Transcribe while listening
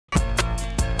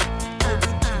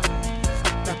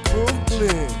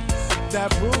that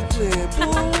Brooklyn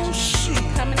bullshit.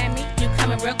 Coming at me, you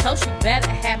coming real close, you better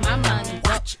have my money.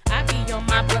 Watch. I be on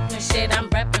my Brooklyn shit, I'm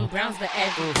reppin' Brownsville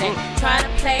every day. Try to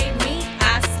play me,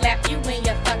 I slap you in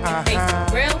your fucking face.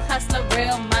 Real hustler,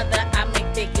 real mother, I make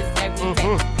figures every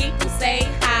day. People say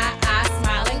hi, I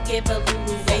smile and give a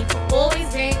little wave.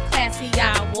 Always been classy, I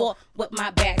walk with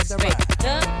my back straight.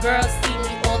 The girls see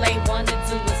me, all they wanna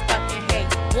do is fucking hate.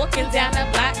 Walking down the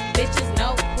block, bitches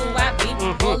know who I be.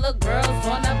 All the girls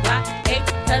on the block hate,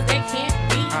 cause they can't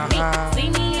beat me. See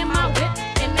me in my whip,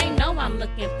 and they know I'm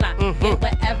looking fly. Get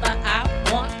whatever I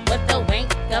want with the wink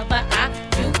of an eye.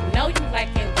 You know you like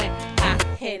it when I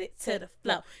hit it to the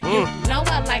flow. You know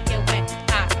I like it when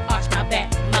I arch my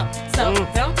back low. So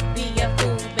don't be a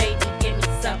fool, baby, give me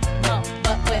some more.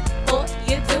 But before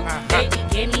you do, baby,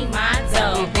 give me my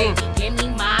dough. Baby, give me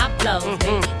my blows.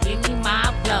 Baby, give me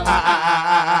my blows.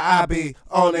 I be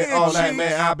on it all night,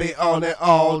 man. I be on it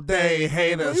all day.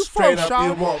 Haters, straight up,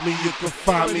 you want me, you can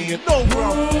find me in no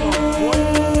wrong.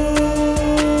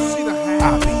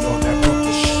 I be on that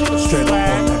Brooklyn shit, straight up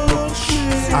on that Brooklyn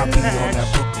shit. I be on that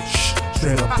Brooklyn shit,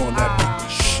 straight up on that Brooklyn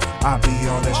shit. I be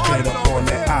on that, straight up on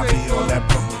that. I be on that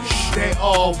Brooklyn shit. They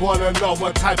all wanna know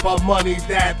what type of money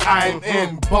that I'm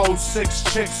in. Bone 6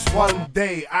 chicks one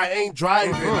day. I ain't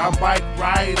driving, I'm bike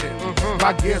riding.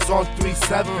 My gear's on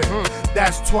 3.7.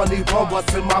 That's 21.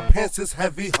 What's in my pants is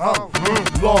heavy,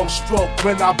 long stroke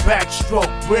when I backstroke.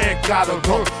 Where it gotta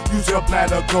go? Use your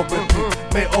bladder, go with me.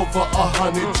 Made over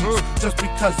 100 G's. Just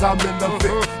because I'm in the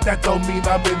Vic, that don't mean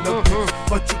I'm in the beats.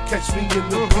 But you catch me in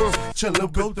the beats, chillin'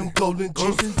 with them Goldin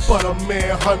G'z. But a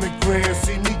man, 100 grand,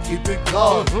 see me keep it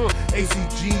gone.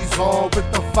 ACG's on with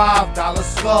the $5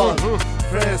 slug.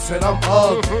 Friends said I'm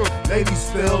ugly, ladies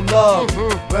still love.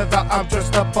 Whether I'm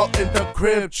dressed up or in the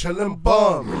crib, chillin'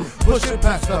 bum. Pushing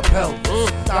past the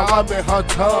pelvis, now I'm in her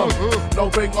tongue. No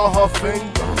ring on her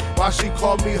finger, why she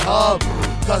call me hub?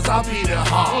 Cause I beat it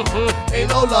hard, ain't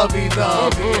no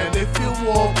lovey-dovey. And if you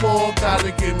want more,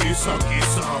 gotta give me sucky.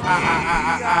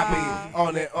 I be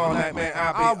on it all night, man.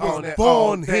 I be on it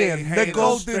all day. The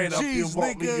Goldin G'z,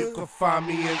 nigga. You can find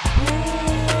me in.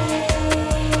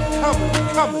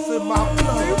 Coming to my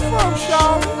place. Where you from,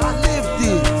 Sean? I live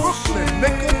there. Brooklyn,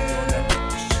 nigga.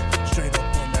 Straight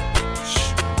up on that.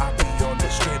 I be on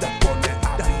that. Straight up on that. I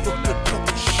be on that.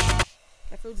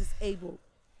 I feel disabled,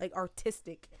 like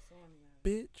artistic.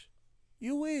 Bitch,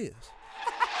 you is.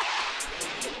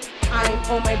 I'm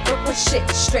on my Brooklyn shit,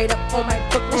 straight up on my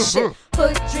Brooklyn shit.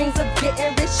 Hood dreams of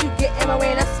getting rich, you get in my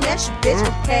way and I smash you, bitch.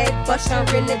 Head bust, I'm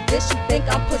in the dish, you think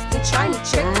I'm pussy, try me,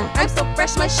 trick. I'm so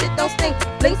fresh, my shit don't stink.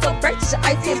 Blink so bright that your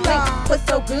eyes can't blink. Put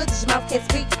so good that your mouth can't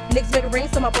speak. Niggas make it rain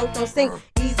so my boat don't sink.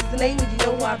 Easy's the name and you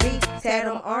know who I be. Tad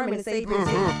on my arm and say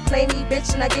breezy. Play me,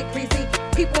 bitch, and I get greasy.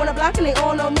 People on the block and they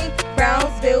all know me.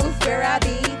 Brownsville's where I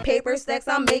be. Paper stacks,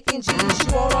 I'm making G's.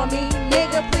 You all on me,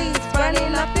 nigga, please.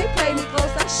 Running up and play me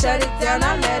close. I shut it down,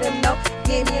 I let him know.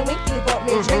 Gave me a wink and he bought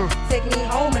me a drink. Take me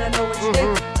home and I know what you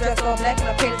think. Dressed all black and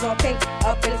my panties all pink.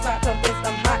 Up in the spot, convinced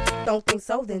I'm hot. Don't think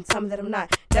so, then tell me that I'm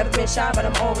not. Never been shy, but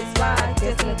I'm always fly.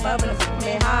 Dance in the club and I'm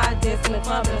Superman high. Dance in the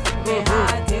club and I'm Superman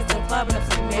high. Dance in the club and I'm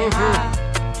Superman high.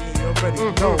 Yeah, you already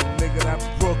know, nigga, that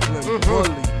Brooklyn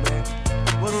bully, man.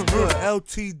 What's good?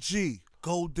 LTG,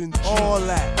 Goldin G'z, all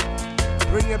that.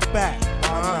 Bring it back. We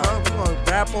gonna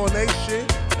rap on that shit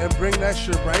and bring that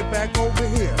shit right back over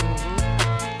here.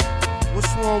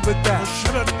 What's wrong with that?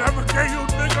 Shoulda never gave you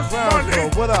niggas money.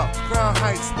 What up? Crown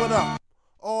Heights, what up?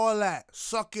 All that.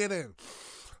 Suck it in.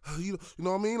 You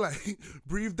know what I mean? Like,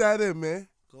 breathe that in, man.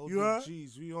 You heard?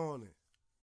 G'z, we on it.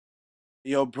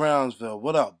 Yo, Brownsville,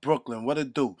 what up? Brooklyn, what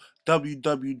it do?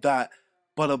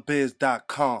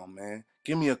 www.butterbiz.com, man.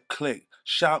 Give me a click.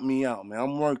 Shout me out, man.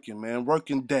 I'm working, man.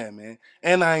 Working there, man.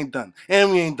 And I ain't done.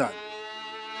 And we ain't done.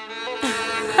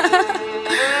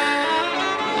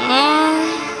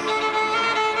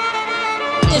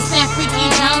 It's that freaky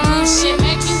jungle shit,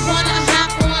 make you wanna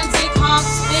hop on dick, hog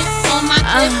spit on my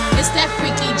clip. It's that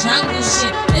freaky jungle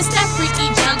shit. It's that freaky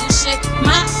jungle shit.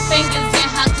 My fingers in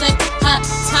her clip, her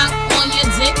tongue on your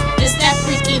dick. It's that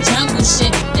freaky jungle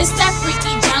shit. It's that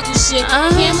freaky jungle shit.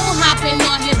 Camel hopping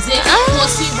on your dick,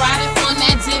 pussy riding on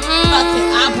that dick. Fuck it,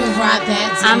 I will ride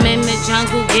that dick. I'm in the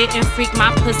jungle getting freak,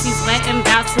 my pussy's wet and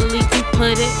bout to leak. You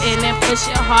put it in and push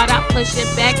it hard, I push it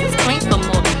back and scream for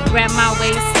more. Grab my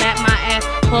waist, slap my ass,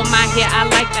 pull my hair. I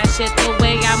like that shit the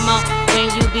way I'm on. When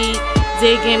you be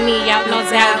digging me out, no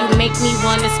doubt you make me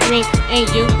wanna scream, and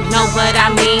you know what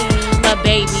I mean. But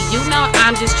baby, you know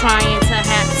I'm just trying to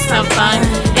have some fun,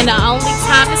 and the only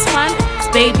time it's fun,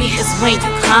 baby, is when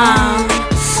you come.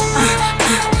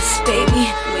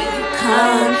 Baby, when you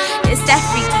come, it's that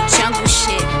freaky jungle shit.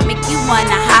 shit, make you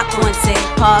wanna hop on it.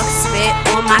 Hog spit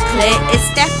on my clit,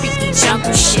 it's that freaky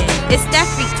jungle shit. It's that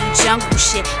freaky jungle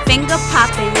shit. Finger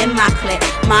popping in my clit,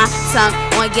 my tongue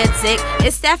on your dick.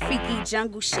 It's that freaky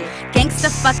jungle shit. Gangsta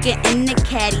fucking in the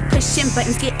caddy, pushing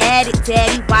buttons, get at it,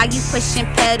 daddy. Why you pushing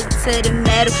pedal to the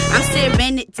metal? I'm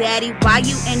staring it, daddy. Why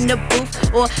you in the booth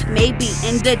or maybe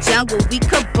in the jungle? We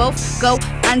could both go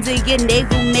under your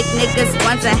navel, make niggas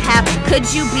wonder how could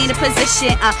you be in a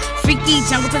position, a freaky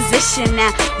jungle position.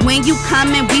 Now when you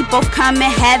coming, we both coming,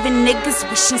 having niggas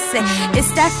wishing. Say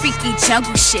it's that freaky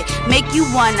jungle shit, make you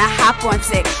wanna hop on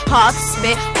dick. Hog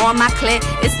spit on my clit,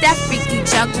 it's that freaky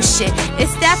jungle shit.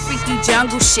 It's that freaky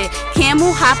jungle shit.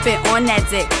 Camel hopping on that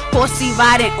dick, horsey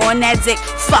riding on that dick.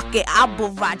 Fuck it, I'll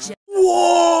ride you.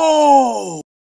 Whoa!